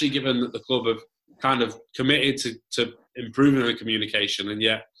 especially given that the club have kind of committed to improving the communication, and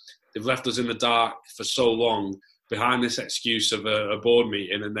yet they've left us in the dark for so long behind this excuse of a board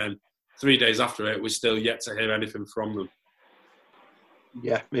meeting, and then 3 days after it, we're still yet to hear anything from them.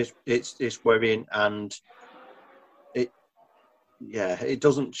 Yeah, it's worrying, and it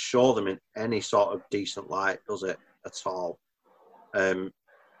doesn't show them in any sort of decent light, does it, at all?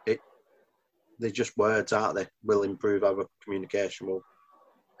 They're just words, aren't they? We'll improve our communication. Well,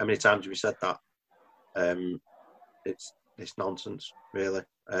 how many times have we said that? It's nonsense, really.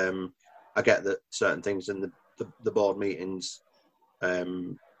 I get that certain things in the board meetings are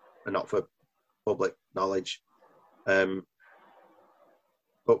not for public knowledge, but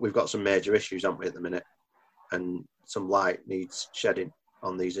we've got some major issues, haven't we, at the minute? And some light needs shedding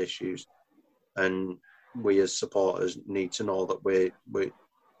on these issues, and we as supporters need to know that we're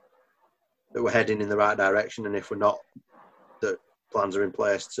heading in the right direction, and if we're not, that plans are in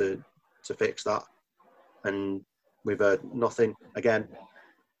place to fix that. And we've heard nothing. Again,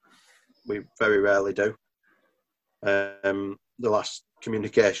 we very rarely do. The last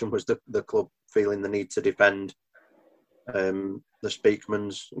communication was the club feeling the need to defend the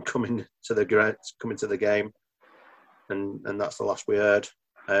Speakmans coming to the game, and that's the last we heard.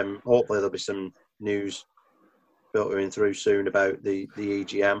 Hopefully there'll be some news filtering through soon about the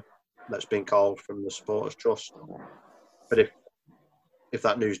EGM that's been called from the Supporters Trust. But if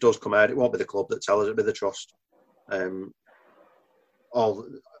that news does come out, it won't be the club that tells us, it'll be the trust. The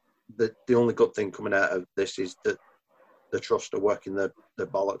only good thing coming out of this is that the trust are working the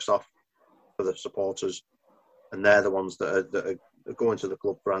bollocks off for the supporters, and they're the ones that are going to the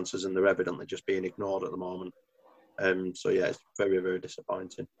club for answers, and they're evidently just being ignored at the moment. So yeah, it's very, very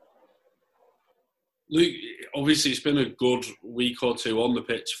disappointing. Luke, obviously it's been a good week or two on the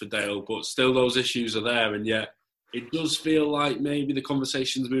pitch for Dale, but still those issues are there, and yet it does feel like maybe the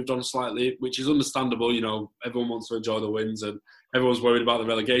conversation's moved on slightly, which is understandable. You know, everyone wants to enjoy the wins, and everyone's worried about the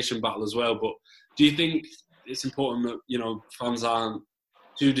relegation battle as well. But do you think it's important that, you know, fans aren't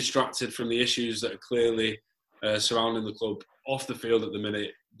too distracted from the issues that are clearly surrounding the club off the field at the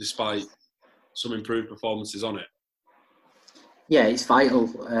minute, despite some improved performances on it? Yeah, it's vital.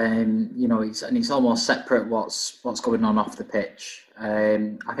 You know, it's almost separate what's going on off the pitch.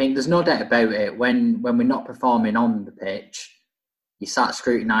 I think there's no doubt about it. When we're not performing on the pitch, you start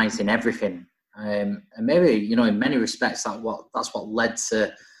scrutinising everything, and maybe, you know, in many respects that's what led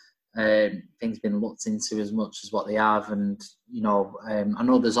to things being looked into as much as what they have. And you know, I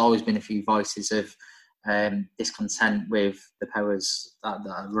know there's always been a few voices of discontent with the powers that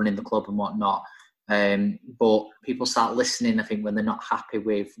are running the club and whatnot. But people start listening, I think, when they're not happy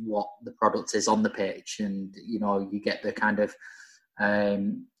with what the product is on the pitch, and you know, you get the kind of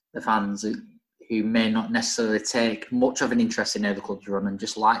the fans who may not necessarily take much of an interest in how the club's run and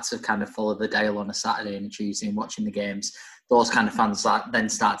just like to kind of follow the Dale on a Saturday and a Tuesday and watching the games. Those kind of fans then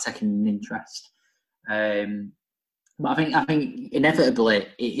start taking an interest. But I think inevitably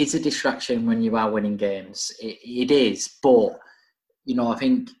it is a distraction when you are winning games. It is, but you know, I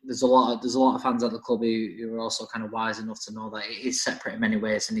think there's a lot of fans at the club who are also kind of wise enough to know that it is separate in many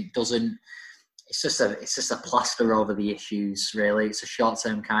ways, and it doesn't. It's just a plaster over the issues. Really, it's a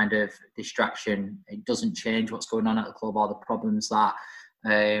short-term kind of distraction. It doesn't change what's going on at the club or the problems that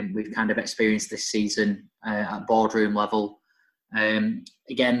we've kind of experienced this season at boardroom level.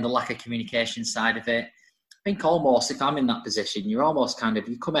 Again, the lack of communication side of it. I think almost, if I'm in that position, you're almost kind of,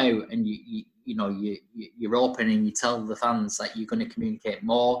 you come out and you're open and you tell the fans that you're going to communicate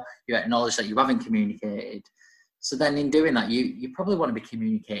more. You acknowledge that you haven't communicated. So then in doing that, you probably want to be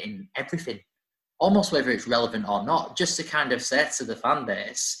communicating everything, almost whether it's relevant or not, just to kind of say to the fan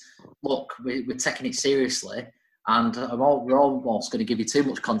base, look, we're taking it seriously and we're almost going to give you too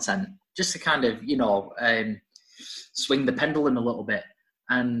much content just to kind of, swing the pendulum a little bit.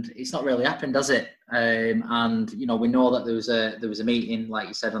 And it's not really happened, has it? And we know that there was a meeting, like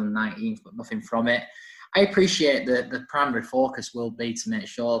you said, on the 19th, but nothing from it. I appreciate that the primary focus will be to make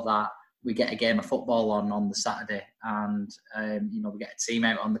sure that we get a game of football on the Saturday, and we get a team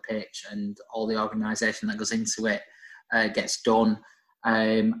out on the pitch, and all the organisation that goes into it gets done,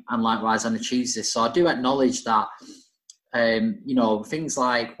 and likewise on a Tuesday. So I do acknowledge that things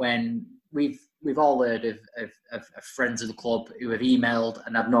like when we've all heard of friends of the club who have emailed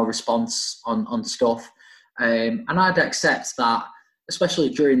and have no response on stuff, and I'd accept that, especially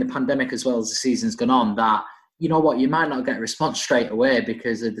during the pandemic as well as the season's gone on, that you know what, you might not get a response straight away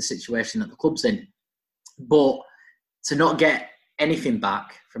because of the situation that the club's in. But to not get anything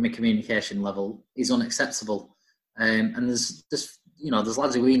back from a communication level is unacceptable. And there's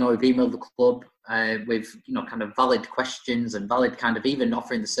lads who we know who've emailed the club with kind of valid questions and valid kind of even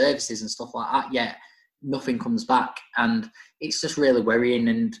offering the services and stuff like that. Yet nothing comes back, and it's just really worrying.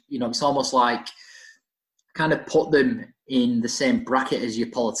 And it's almost like kind of put them in the same bracket as your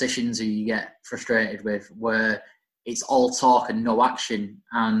politicians who you get frustrated with, where it's all talk and no action.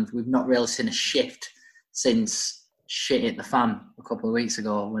 And we've not really seen a shift since shit hit the fan a couple of weeks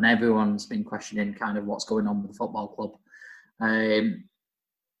ago, when everyone's been questioning kind of what's going on with the football club.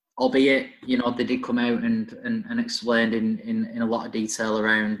 Albeit, they did come out and explained in a lot of detail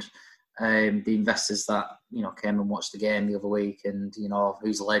around the investors that came and watched the game the other week, and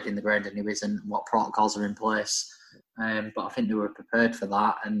who's allowed in the ground and who isn't, and what protocols are in place. But I think they were prepared for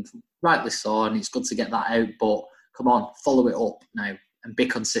that, and rightly so. And it's good to get that out. But come on, follow it up now and be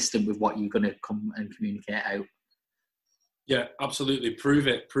consistent with what you're going to come and communicate out. Yeah, absolutely. Prove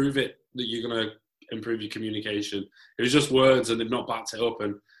it that you're going to improve your communication. It was just words, and they've not backed it up.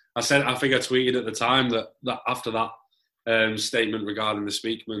 And I think I tweeted at the time that after that statement regarding the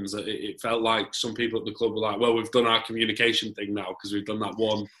Speakmans, that it felt like some people at the club were like, well, we've done our communication thing now because we've done that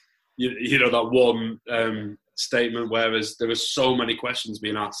one, that one statement, whereas there were so many questions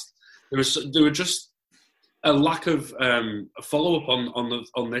being asked. There were just a lack of follow-up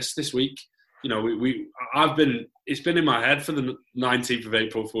on this week. It's been in my head for the 19th of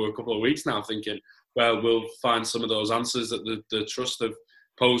April for a couple of weeks now, thinking, well, we'll find some of those answers that the trust have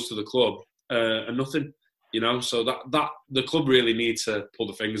posed to the club, and nothing. So that the club really need to pull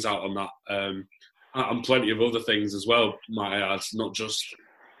the fingers out on that, and plenty of other things as well, might I add, not just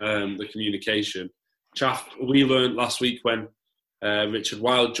the communication. Chaff, we learned last week when Richard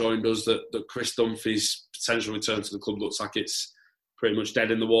Wilde joined us that Chris Dunphy's potential return to the club looks like it's pretty much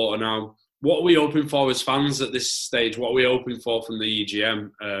dead in the water now. What are we hoping for as fans at this stage? What are we hoping for from the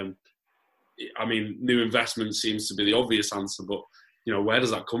EGM? New investment seems to be the obvious answer, but where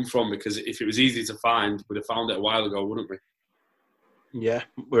does that come from? Because if it was easy to find, we'd have found it a while ago, wouldn't we? Yeah,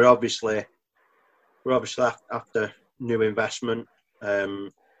 we're obviously after new investment.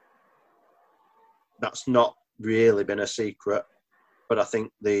 That's not really been a secret, but I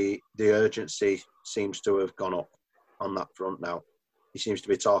think the urgency seems to have gone up on that front now. He seems to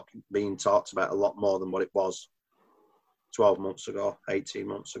be being talked about a lot more than what it was 12 months ago, 18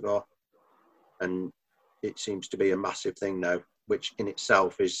 months ago. And it seems to be a massive thing now, which in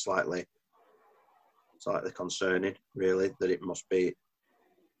itself is slightly concerning, really, that it must be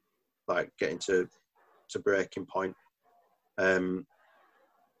like getting to breaking point.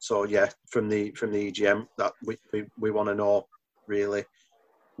 So yeah, from the EGM, that we want to know really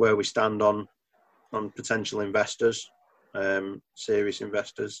where we stand on potential investors, serious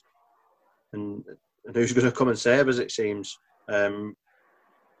investors, and who's going to come and save us. It seems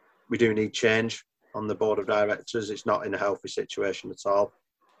we do need change on the board of directors. It's not in a healthy situation at all.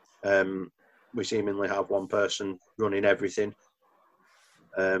 We seemingly have one person running everything,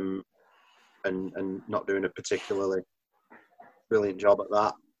 and not doing a particularly brilliant job at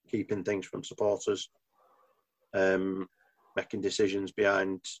that, keeping things from supporters, making decisions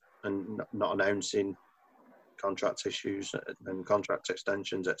behind and not announcing contract issues and contract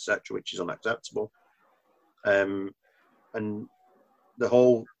extensions, etc., which is unacceptable. And the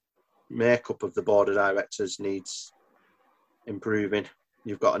whole makeup of the board of directors needs improving.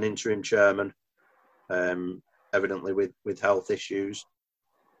 You've got an interim chairman, evidently with health issues,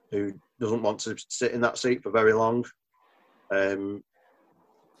 who doesn't want to sit in that seat for very long.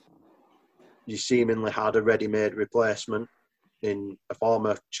 You seemingly had a ready-made replacement in a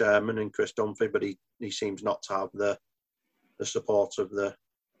former chairman in Chris Dunphy, but he seems not to have the support of the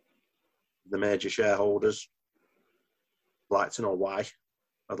major shareholders. I'd like to know why.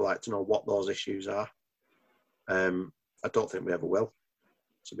 I'd like to know what those issues are. I don't think we ever will.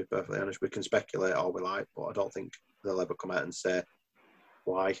 to be perfectly honest. We can speculate all we like, but I don't think they'll ever come out and say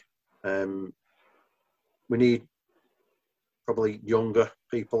why. We need probably younger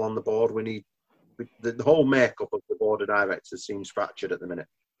people on the board. We need the whole makeup of the board of directors seems fractured at the minute.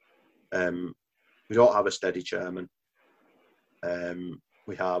 We don't have a steady chairman.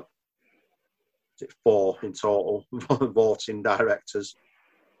 We have 4 in total voting directors,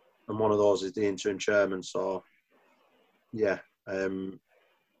 and one of those is the interim chairman. So, yeah,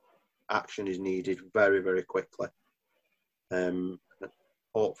 action is needed very, very quickly.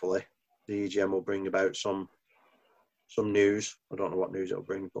 Hopefully, the EGM will bring about some news. I don't know what news it'll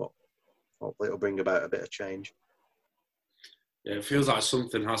bring, but hopefully it'll bring about a bit of change. Yeah, it feels like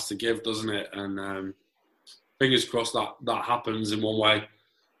something has to give, doesn't it? And fingers crossed that happens in one way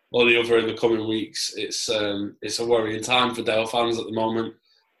or the other in the coming weeks. It's a worrying time for Dale fans at the moment,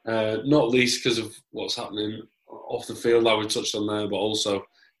 not least because of what's happening off the field, like we touched on there, but also,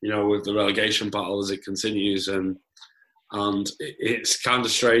 with the relegation battle as it continues. And it's kind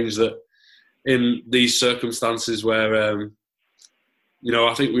of strange that in these circumstances where,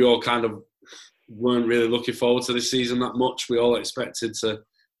 I think we all kind of weren't really looking forward to this season that much. We all expected to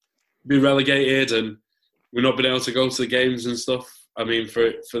be relegated, and we've not been able to go to the games and stuff. I mean,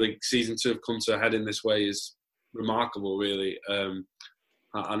 for the season to have come to a head in this way is remarkable, really. And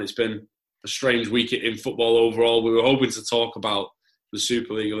it's been a strange week in football overall. We were hoping to talk about the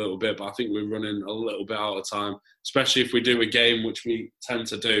Super League a little bit, but I think we're running a little bit out of time, especially if we do a game, which we tend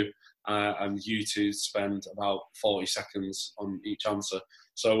to do, and you two spend about 40 seconds on each answer.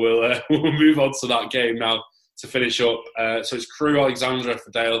 So we'll move on to that game now to finish up. So it's Crewe Alexandra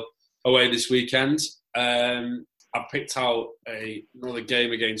for Dale away this weekend. I picked out another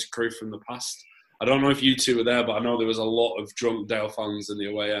game against Crewe from the past. I don't know if you two were there, but I know there was a lot of drunk Dale fans in the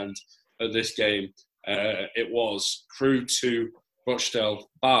away end at this game. It was Crewe 2, Rochdale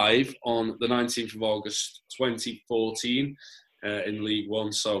 5 on the 19th of August 2014 in League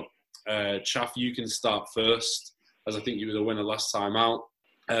One. So, Chaff, you can start first, as I think you were the winner last time out.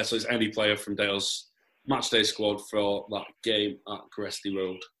 So it's any player from Dale's matchday squad for that game at Gresty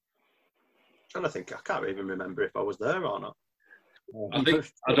Road. I'm trying to think. I can't even remember if I was there or not.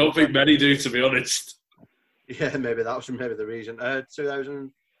 I don't think many do, to be honest. Yeah, maybe that was the reason.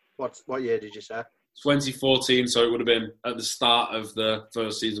 2000. What year did you say? 2014. So it would have been at the start of the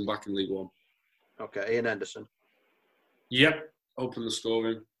first season back in League One. Okay, Ian Henderson. Yep, open the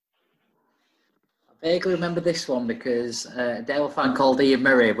scoring. I vaguely remember this one because a Dale fan called Ian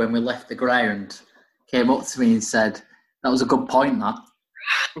Murray, when we left the ground, came up to me and said, "That was a good point, that."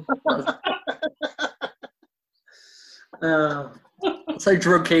 That's how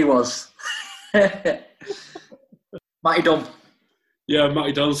drunk he was. Matty Dunn. Yeah,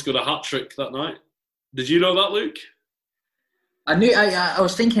 Matty Dunn scored a hat-trick that night. Did you know that, Luke? I knew. I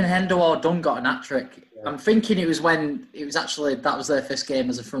was thinking Hendo or Dunn got an hat-trick. Yeah. I'm thinking it was when it was actually that was their first game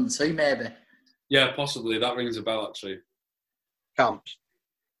as a front two, maybe. Yeah, possibly. That rings a bell, actually. Camps.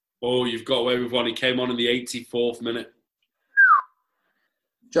 Oh, you've got away with one. He came on in the 84th minute.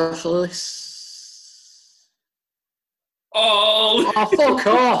 Josh Lewis. Oh, fuck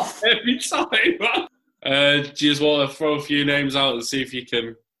off. Every time. Do you just want to throw a few names out and see if you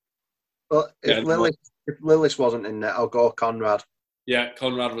can... Well, if Lillis wasn't in there, I'll go Conrad. Yeah,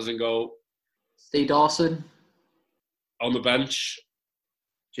 Conrad was in goal. Steve Dawson. On the bench.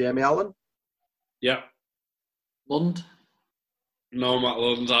 Jamie Allen. Yeah. Lund. No Matt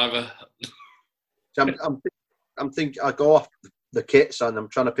Lund either. I'm thinking, I go off the kits and I'm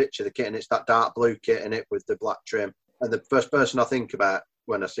trying to picture the kit, and it's that dark blue kit in it with the black trim. And the first person I think about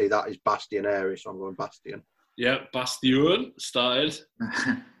when I see that is Bastian Aries, so I'm going Bastian. Yeah, Bastian started.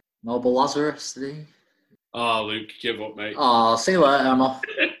 Noble Lazarus, did he? Oh, Luke, give up, mate. Oh, see you later, I'm off.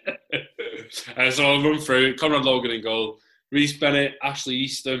 So I'll run through. Conrad Logan in goal. Reece Bennett, Ashley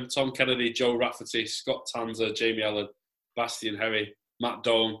Easton, Tom Kennedy, Joe Rafferty, Scott Tanzer, Jamie Allen, Bastian Herry, Matt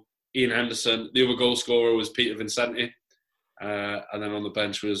Dome, Ian Henderson. The other goal scorer was Peter Vincenti. And then on the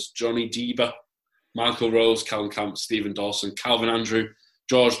bench was Johnny Dieber, Michael Rose, Callum Camp, Stephen Dawson, Calvin Andrew,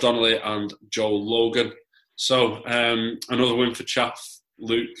 George Donnelly and Joe Logan. So another win for Chaff.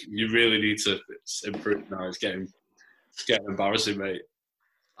 Luke, you really need to improve now. It's getting embarrassing, mate.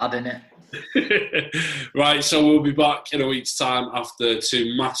 Adding it. Right, so we'll be back in a week's time after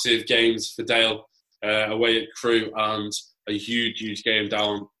two massive games for Dale away at Crewe and a huge game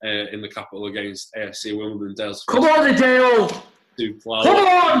down in the capital against AFC Wimbledon. Dale's Come on, Dale! Come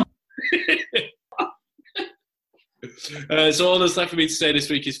on! So all that's left for me to say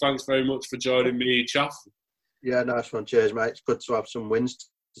this week is thanks very much for joining me, Chaff. Yeah, nice one. Cheers, mate. It's good to have some wins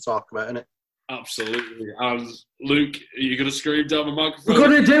to talk about, isn't it? Absolutely. And Luke, are you going to scream down the microphone? We're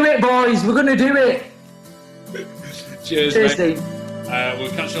going to do it, boys. We're going to do it. Cheers, Cheers, mate. Steve.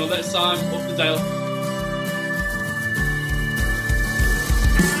 We'll catch you all next time. Up the Dale.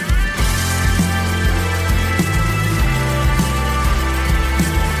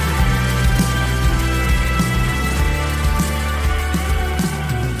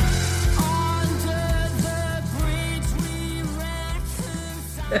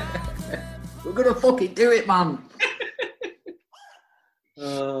 We're gonna fucking do it, man.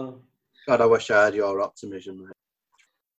 God, I wish I had your optimism, mate.